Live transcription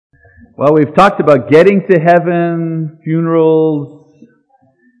Well, we've talked about getting to heaven, funerals.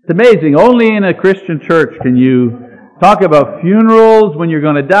 It's amazing. Only in a Christian church can you talk about funerals, when you're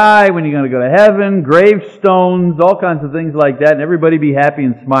going to die, when you're going to go to heaven, gravestones, all kinds of things like that, and everybody be happy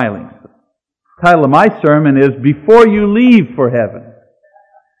and smiling. The title of my sermon is Before You Leave for Heaven.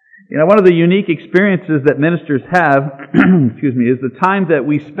 You know, one of the unique experiences that ministers have, is the time that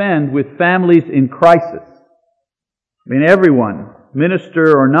we spend with families in crisis. I mean, everyone,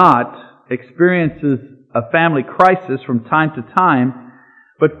 minister or not, experiences a family crisis from time to time.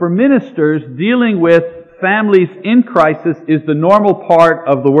 But for ministers, dealing with families in crisis is the normal part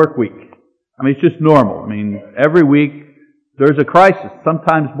of the work week. I mean, it's just normal. I mean, every week there's a crisis,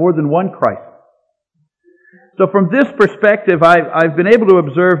 sometimes more than one crisis. So from this perspective, I've been able to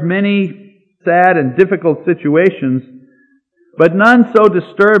observe many sad and difficult situations, but none so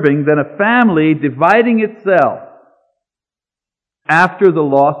disturbing than a family dividing itself after the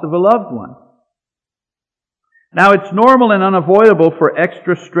loss of a loved one. Now, it's normal and unavoidable for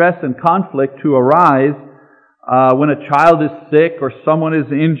extra stress and conflict to arise when a child is sick or someone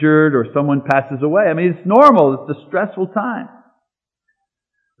is injured or someone passes away. I mean, it's normal. It's a stressful time.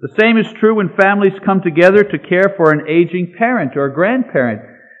 The same is true when families come together to care for an aging parent or a grandparent.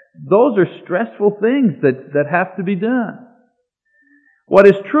 Those are stressful things that have to be done. What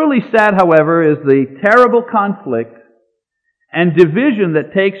is truly sad, however, is the terrible conflict and division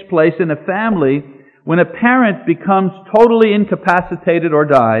that takes place in a family when a parent becomes totally incapacitated or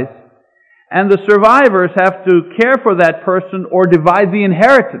dies, and the survivors have to care for that person or divide the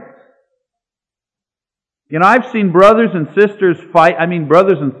inheritance. You know, I've seen brothers and sisters fight. I mean,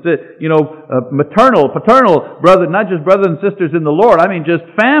 brothers and maternal, paternal brothers, not just brothers and sisters in the Lord. I mean, just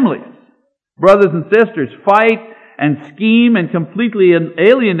families, brothers and sisters fight and scheme and completely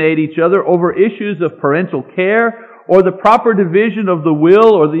alienate each other over issues of parental care or the proper division of the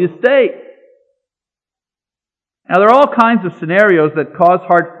will or the estate. Now, there are all kinds of scenarios that cause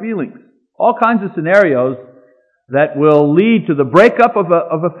hard feelings. All kinds of scenarios that will lead to the breakup of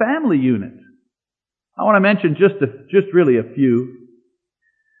a family unit. I want to mention just really a few.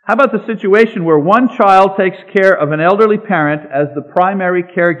 How about the situation where one child takes care of an elderly parent as the primary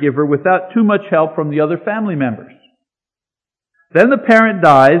caregiver without too much help from the other family members? Then the parent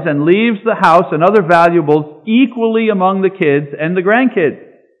dies and leaves the house and other valuables equally among the kids and the grandkids.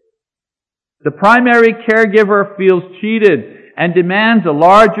 The primary caregiver feels cheated and demands a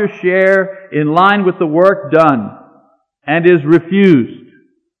larger share in line with the work done and is refused.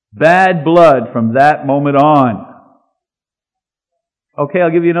 Bad blood from that moment on. Okay, I'll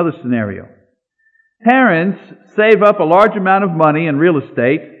give you another scenario. Parents save up a large amount of money in real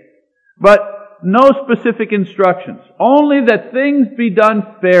estate, but no specific instructions. Only that things be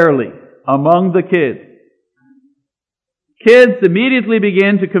done fairly among the kids. Kids immediately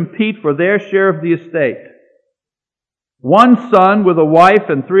begin to compete for their share of the estate. One son with a wife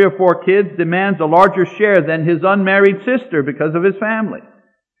and 3 or 4 kids demands a larger share than his unmarried sister because of his family.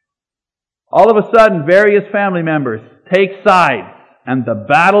 All of a sudden, various family members take sides, and the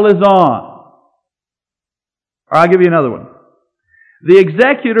battle is on. Or I'll give you another one. The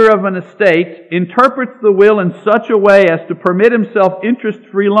executor of an estate interprets the will in such a way as to permit himself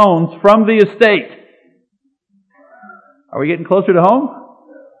interest-free loans from the estate. Are we getting closer to home?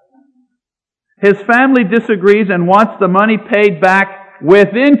 His family disagrees and wants the money paid back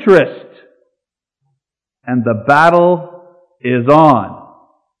with interest. And the battle is on.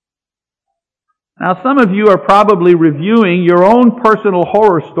 Now, some of you are probably reviewing your own personal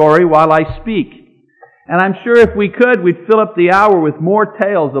horror story while I speak. And I'm sure if we could, we'd fill up the hour with more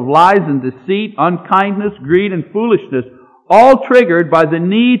tales of lies and deceit, unkindness, greed, and foolishness, all triggered by the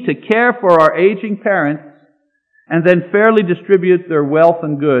need to care for our aging parents and then fairly distribute their wealth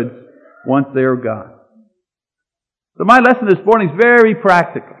and goods once they are gone. So my lesson this morning is very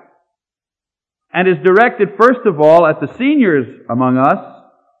practical and is directed first of all at the seniors among us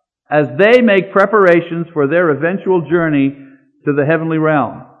as they make preparations for their eventual journey to the heavenly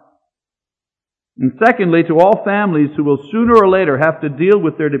realm. And secondly, to all families who will sooner or later have to deal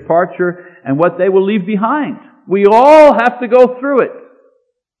with their departure and what they will leave behind. We all have to go through it.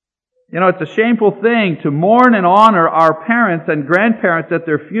 You know, it's a shameful thing to mourn and honor our parents and grandparents at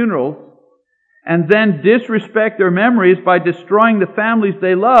their funerals and then disrespect their memories by destroying the families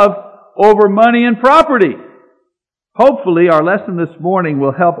they love over money and property. Hopefully, our lesson this morning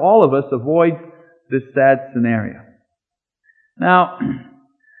will help all of us avoid this sad scenario. Now,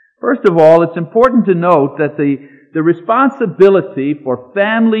 first of all, it's important to note that the responsibility for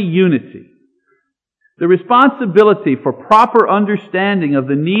family unity, the responsibility for proper understanding of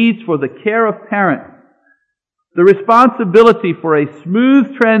the needs for the care of parents, the responsibility for a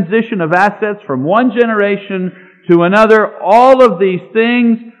smooth transition of assets from one generation to another, all of these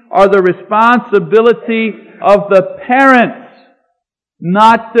things are the responsibility of the parents,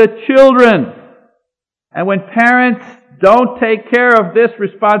 not the children. And when parents don't take care of this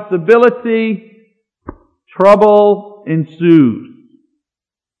responsibility, trouble ensues.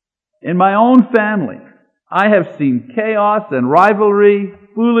 In my own family, I have seen chaos and rivalry,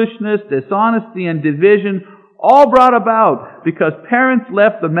 foolishness, dishonesty, and division all brought about because parents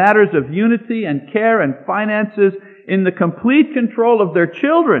left the matters of unity and care and finances in the complete control of their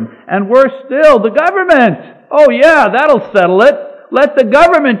children. And worse still, the government. Oh yeah, that'll settle it. Let the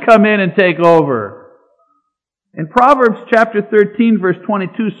government come in and take over. In Proverbs chapter 13, verse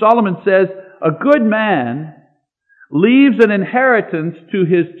 22, Solomon says, "A good man leaves an inheritance to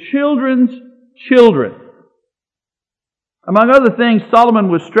his children's children." Among other things, Solomon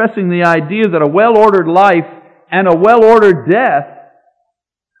was stressing the idea that a well-ordered life and a well-ordered death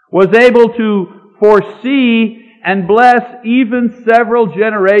was able to foresee and bless even several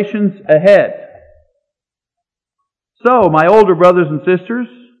generations ahead. So, my older brothers and sisters,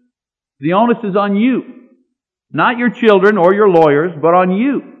 the onus is on you, not your children or your lawyers, but on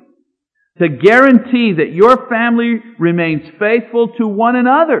you, to guarantee that your family remains faithful to one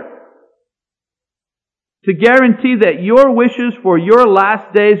another, to guarantee that your wishes for your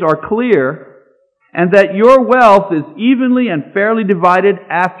last days are clear, and that your wealth is evenly and fairly divided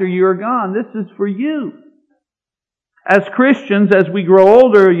after you're gone. This is for you. As Christians, as we grow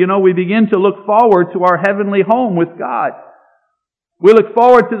older, we begin to look forward to our heavenly home with God. We look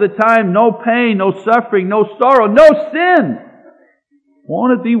forward to the time, no pain, no suffering, no sorrow, no sin.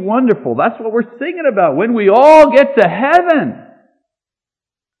 Won't it be wonderful? That's what we're singing about, when we all get to heaven.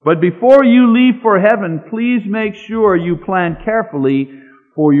 But before you leave for heaven, please make sure you plan carefully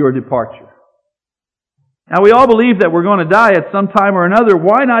for your departure. Now, we all believe that we're going to die at some time or another.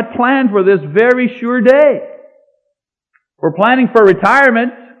 Why not plan for this very sure day? We're planning for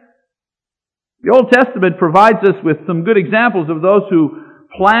retirement. The Old Testament provides us with some good examples of those who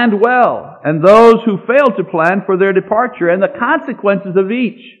planned well and those who failed to plan for their departure and the consequences of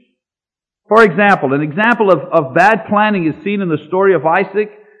each. For example, an example of bad planning is seen in the story of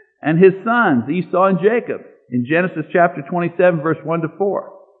Isaac and his sons, Esau and Jacob, in Genesis chapter 27, verse 1 to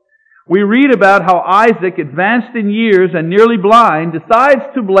 4. We read about how Isaac, advanced in years and nearly blind, decides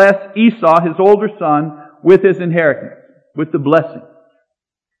to bless Esau, his older son, with his inheritance, with the blessing.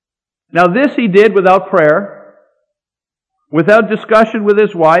 Now this he did without prayer, without discussion with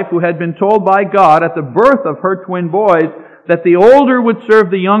his wife, who had been told by God at the birth of her twin boys that the older would serve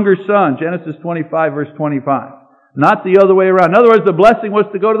the younger son, Genesis 25, verse 25. Not the other way around. In other words, the blessing was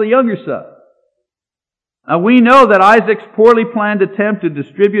to go to the younger son. Now we know that Isaac's poorly planned attempt to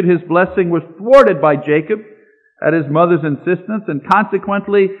distribute his blessing was thwarted by Jacob at his mother's insistence, and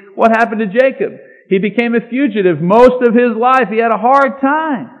consequently, what happened to Jacob? He became a fugitive most of his life. He had a hard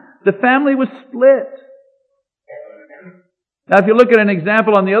time. The family was split. Now if you look at an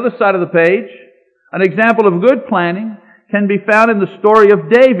example on the other side of the page, an example of good planning can be found in the story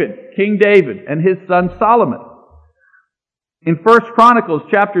of David, King David, and his son Solomon. In 1 Chronicles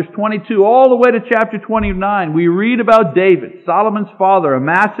chapters 22 all the way to chapter 29, we read about David, Solomon's father,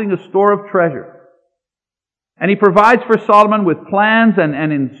 amassing a store of treasure. And he provides for Solomon with plans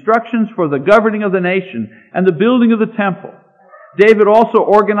and instructions for the governing of the nation and the building of the temple. David also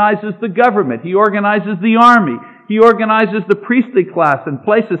organizes the government. He organizes the army. He organizes the priestly class and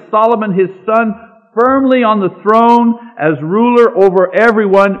places Solomon, his son, firmly on the throne as ruler over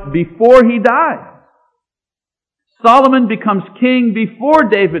everyone before he dies. Solomon becomes king before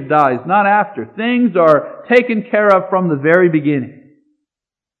David dies, not after. Things are taken care of from the very beginning.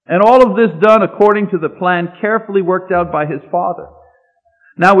 And all of this done according to the plan carefully worked out by his father.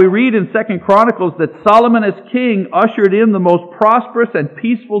 Now we read in 2 Chronicles that Solomon as king ushered in the most prosperous and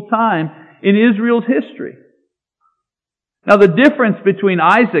peaceful time in Israel's history. Now the difference between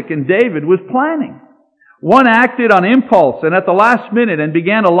Isaac and David was planning. One acted on impulse and at the last minute and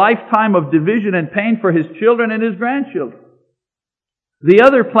began a lifetime of division and pain for his children and his grandchildren. The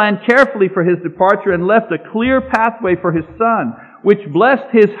other planned carefully for his departure and left a clear pathway for his son, which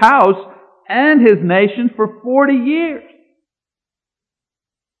blessed his house and his nation for 40 years.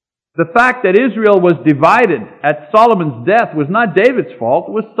 The fact that Israel was divided at Solomon's death was not David's fault,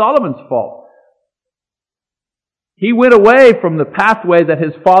 it was Solomon's fault. He went away from the pathway that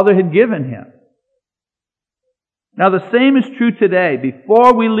his father had given him. Now the same is true today.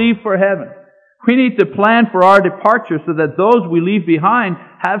 Before we leave for heaven, we need to plan for our departure so that those we leave behind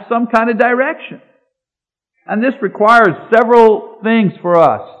have some kind of direction. And this requires several things for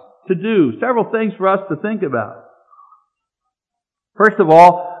us to do, several things for us to think about. First of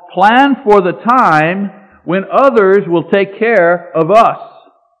all, plan for the time when others will take care of us.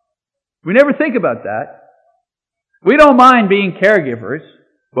 We never think about that. We don't mind being caregivers,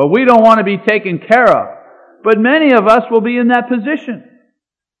 but we don't want to be taken care of. But many of us will be in that position.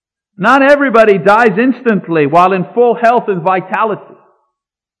 Not everybody dies instantly while in full health and vitality.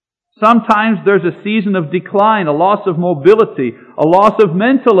 Sometimes there's a season of decline, a loss of mobility, a loss of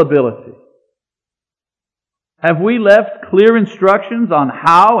mental ability. Have we left clear instructions on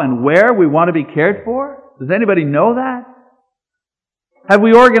how and where we want to be cared for? Does anybody know that? Have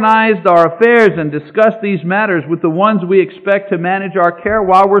we organized our affairs and discussed these matters with the ones we expect to manage our care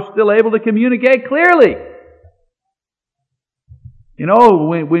while we're still able to communicate clearly? You know,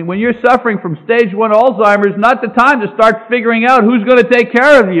 when you're suffering from stage 1 Alzheimer's, not the time to start figuring out who's going to take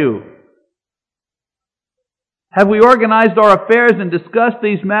care of you. Have we organized our affairs and discussed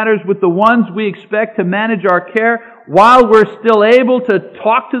these matters with the ones we expect to manage our care while we're still able to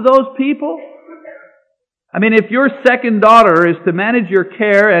talk to those people? I mean, if your second daughter is to manage your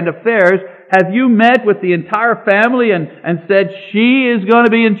care and affairs, have you met with the entire family and said, she is going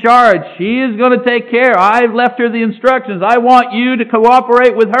to be in charge, she is going to take care, I've left her the instructions, I want you to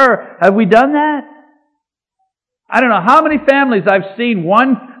cooperate with her? Have we done that? I don't know how many families I've seen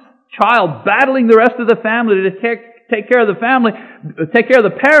one child battling the rest of the family to take care of the family, take care of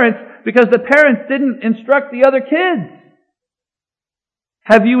the parents, because the parents didn't instruct the other kids.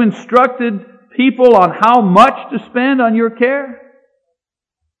 Have you instructed people on how much to spend on your care?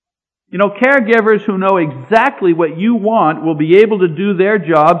 You know, caregivers who know exactly what you want will be able to do their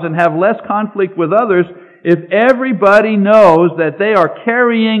jobs and have less conflict with others if everybody knows that they are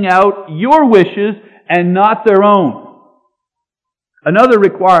carrying out your wishes and not their own. Another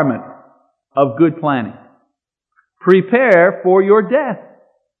requirement of good planning: prepare for your death.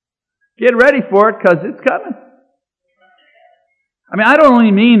 Get ready for it, because it's coming. I mean, I don't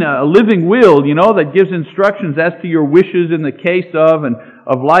only mean a living will, you know, that gives instructions as to your wishes in the case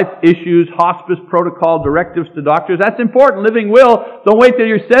of life issues, hospice protocol, directives to doctors. That's important, living will. Don't wait till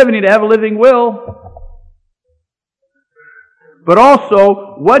you're 70 to have a living will. But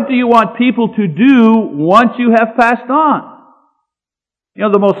also, what do you want people to do once you have passed on? You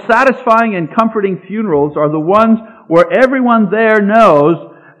know, the most satisfying and comforting funerals are the ones where everyone there knows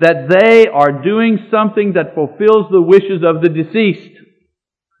that they are doing something that fulfills the wishes of the deceased.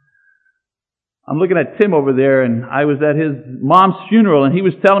 I'm looking at Tim over there, and I was at his mom's funeral, and he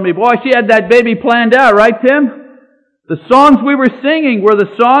was telling me, boy, she had that baby planned out, right, Tim? The songs we were singing were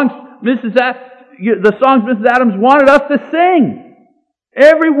the songs Mrs. Adams wanted us to sing.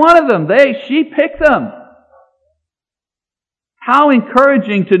 Every one of them. She picked them. How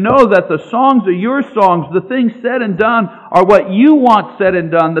encouraging to know that the songs are your songs, the things said and done are what you want said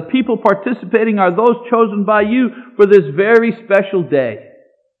and done. The people participating are those chosen by you for this very special day.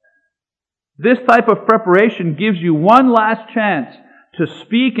 This type of preparation gives you one last chance to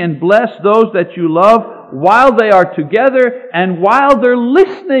speak and bless those that you love while they are together and while they're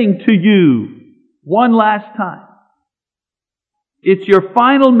listening to you. One last time. It's your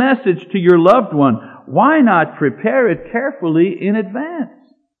final message to your loved one. Why not prepare it carefully in advance?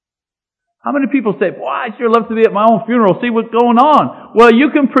 How many people say, boy, I sure love to be at my own funeral, see what's going on? Well, you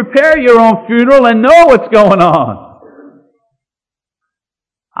can prepare your own funeral and know what's going on.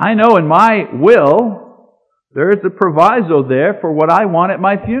 I know in my will, there's a proviso there for what I want at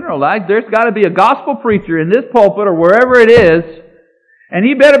my funeral. There's got to be a gospel preacher in this pulpit or wherever it is, and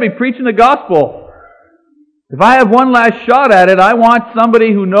he better be preaching the gospel. If I have one last shot at it, I want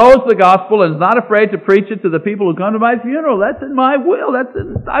somebody who knows the gospel and is not afraid to preach it to the people who come to my funeral. That's in my will.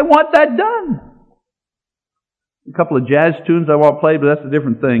 I want that done. A couple of jazz tunes I won't play, but that's a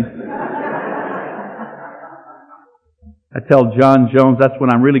different thing. I tell John Jones that's when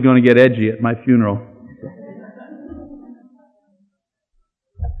I'm really going to get edgy at my funeral.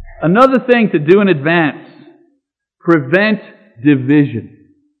 Another thing to do in advance: prevent division.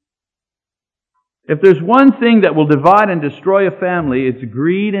 If there's one thing that will divide and destroy a family, it's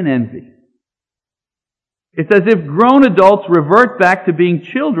greed and envy. It's as if grown adults revert back to being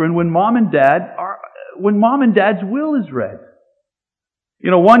children when mom and dad's will is read.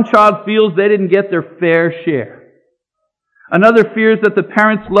 You know, one child feels they didn't get their fair share. Another fears that the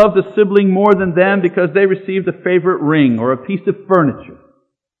parents loved the sibling more than them because they received a favorite ring or a piece of furniture.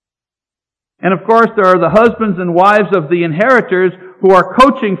 And of course, there are the husbands and wives of the inheritors who are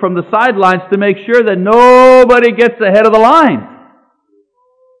coaching from the sidelines to make sure that nobody gets ahead of the line.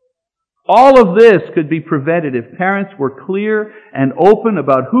 All of this could be prevented if parents were clear and open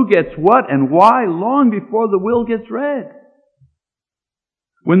about who gets what and why long before the will gets read.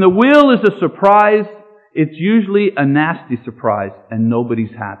 When the will is a surprise, it's usually a nasty surprise and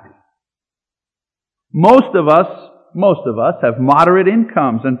nobody's happy. Most of us have moderate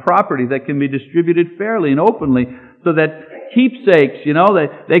incomes and property that can be distributed fairly and openly so that keepsakes,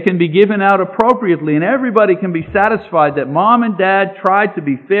 they can be given out appropriately, and everybody can be satisfied that mom and dad tried to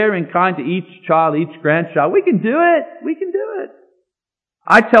be fair and kind to each child, each grandchild. We can do it. We can do it.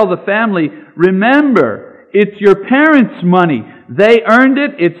 I tell the family, remember, it's your parents' money. They earned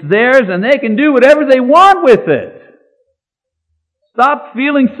it, it's theirs, and they can do whatever they want with it. Stop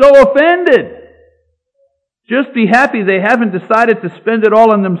feeling so offended. Just be happy they haven't decided to spend it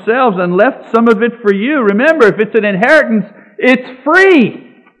all on themselves and left some of it for you. Remember, if it's an inheritance, it's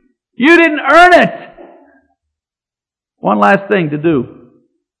free. You didn't earn it. One last thing to do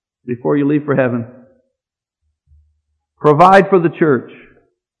before you leave for heaven. Provide for the church.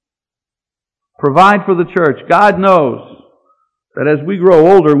 Provide for the church. God knows that as we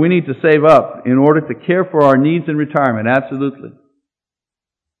grow older, we need to save up in order to care for our needs in retirement. Absolutely.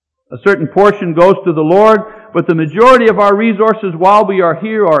 A certain portion goes to the Lord, but the majority of our resources while we are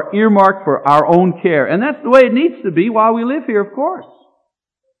here are earmarked for our own care. And that's the way it needs to be while we live here, of course.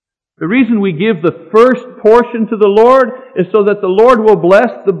 The reason we give the first portion to the Lord is so that the Lord will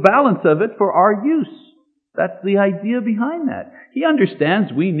bless the balance of it for our use. That's the idea behind that. He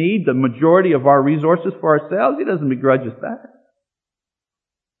understands we need the majority of our resources for ourselves. He doesn't begrudge us that.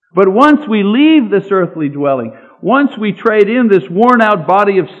 But once we leave this earthly dwelling, once we trade in this worn-out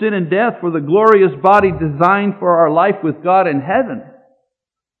body of sin and death for the glorious body designed for our life with God in heaven,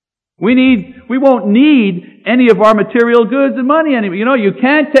 we won't need any of our material goods and money anymore. You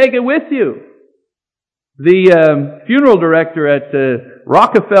can't take it with you. The funeral director at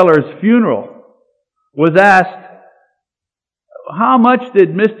Rockefeller's funeral was asked, how much did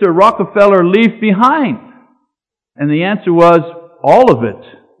Mr. Rockefeller leave behind? And the answer was, all of it.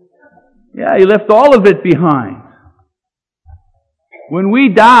 Yeah, he left all of it behind. When we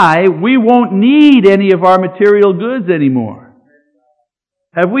die, we won't need any of our material goods anymore.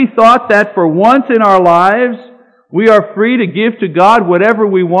 Have we thought that for once in our lives, we are free to give to God whatever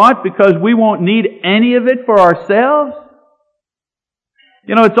we want because we won't need any of it for ourselves?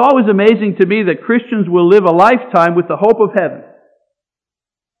 It's always amazing to me that Christians will live a lifetime with the hope of heaven.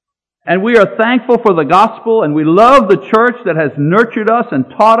 And we are thankful for the gospel, and we love the church that has nurtured us and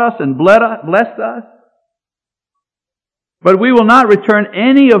taught us and blessed us. But we will not return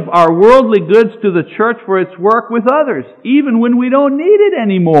any of our worldly goods to the church for its work with others, even when we don't need it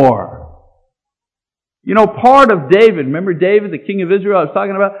anymore. Part of David, remember David, the king of Israel I was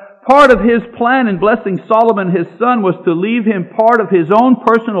talking about? Part of his plan in blessing Solomon, his son, was to leave him part of his own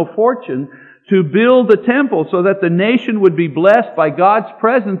personal fortune to build the temple so that the nation would be blessed by God's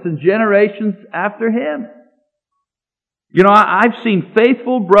presence in generations after him. I've seen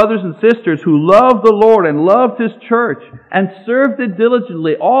faithful brothers and sisters who loved the Lord and loved His church and served it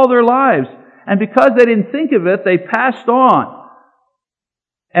diligently all their lives. And because they didn't think of it, they passed on.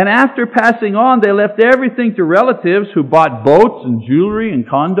 And after passing on, they left everything to relatives who bought boats and jewelry and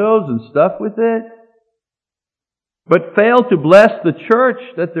condos and stuff with it, but failed to bless the church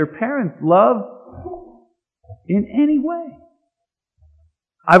that their parents loved in any way.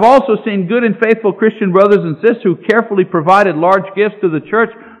 I've also seen good and faithful Christian brothers and sisters who carefully provided large gifts to the church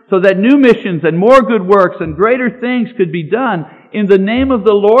so that new missions and more good works and greater things could be done in the name of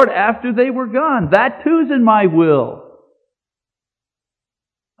the Lord after they were gone. That too is in my will.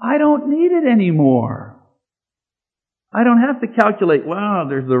 I don't need it anymore. I don't have to calculate, wow,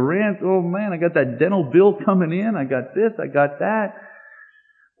 there's the rent. Oh man, I got that dental bill coming in. I got this, I got that.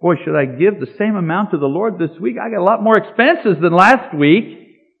 Boy, should I give the same amount to the Lord this week? I got a lot more expenses than last week.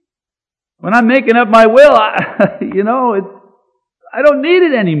 When I'm making up my will, I don't need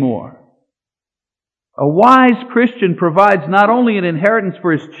it anymore. A wise Christian provides not only an inheritance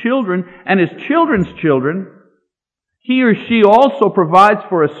for his children and his children's children, he or she also provides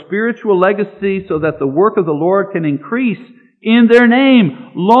for a spiritual legacy so that the work of the Lord can increase in their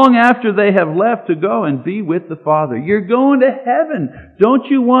name long after they have left to go and be with the Father. You're going to heaven. Don't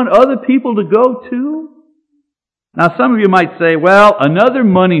you want other people to go too? Now some of you might say, well, another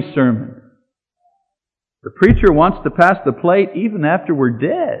money sermon. The preacher wants to pass the plate even after we're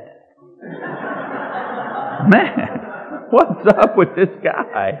dead. Man, what's up with this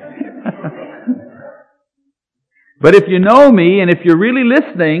guy? But if you know me and if you're really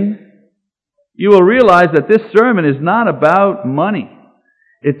listening, you will realize that this sermon is not about money.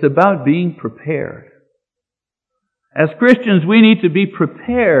 It's about being prepared. As Christians, we need to be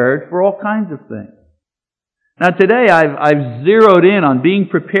prepared for all kinds of things. Now today I've zeroed in on being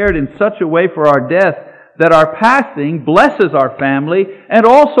prepared in such a way for our death that our passing blesses our family and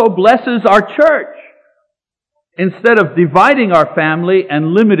also blesses our church. instead of dividing our family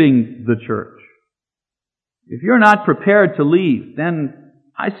and limiting the church. If you're not prepared to leave, then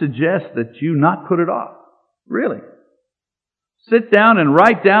I suggest that you not put it off. Really. Sit down and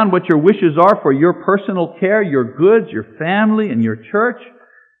write down what your wishes are for your personal care, your goods, your family, and your church.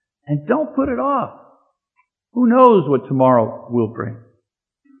 And don't put it off. Who knows what tomorrow will bring?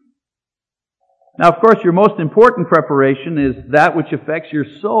 Now, of course, your most important preparation is that which affects your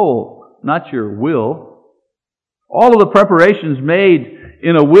soul, not your will. All of the preparations made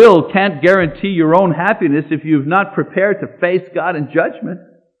in a will can't guarantee your own happiness if you've not prepared to face God in judgment.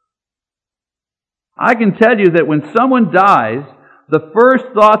 I can tell you that when someone dies, the first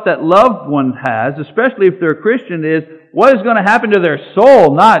thought that loved one has, especially if they're a Christian, is what is going to happen to their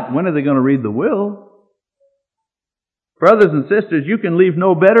soul, not when are they going to read the will. Brothers and sisters, you can leave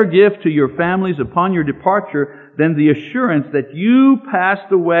no better gift to your families upon your departure than the assurance that you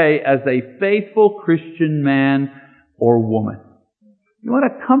passed away as a faithful Christian man or woman. You want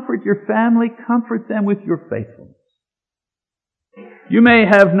to comfort your family? Comfort them with your faithfulness. You may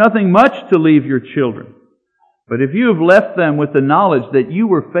have nothing much to leave your children, but if you have left them with the knowledge that you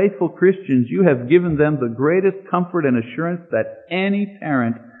were faithful Christians, you have given them the greatest comfort and assurance that any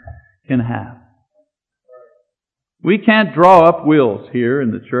parent can have. We can't draw up wills here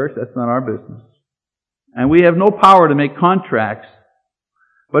in the church. That's not our business. And we have no power to make contracts.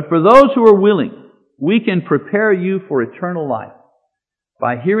 But for those who are willing, we can prepare you for eternal life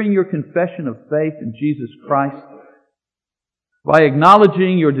by hearing your confession of faith in Jesus Christ, by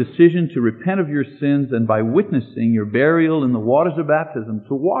acknowledging your decision to repent of your sins, and by witnessing your burial in the waters of baptism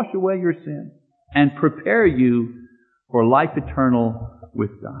to wash away your sins and prepare you for life eternal with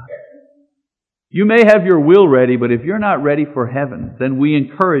God. You may have your will ready, but if you're not ready for heaven, then we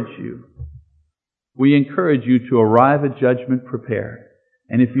encourage you. We encourage you to arrive at judgment prepared.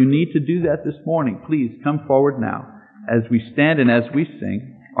 And if you need to do that this morning, please come forward now as we stand and as we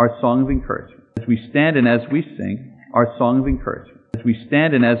sing our song of encouragement. As we stand and as we sing our song of encouragement. As we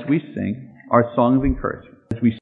stand and as we sing our song of encouragement.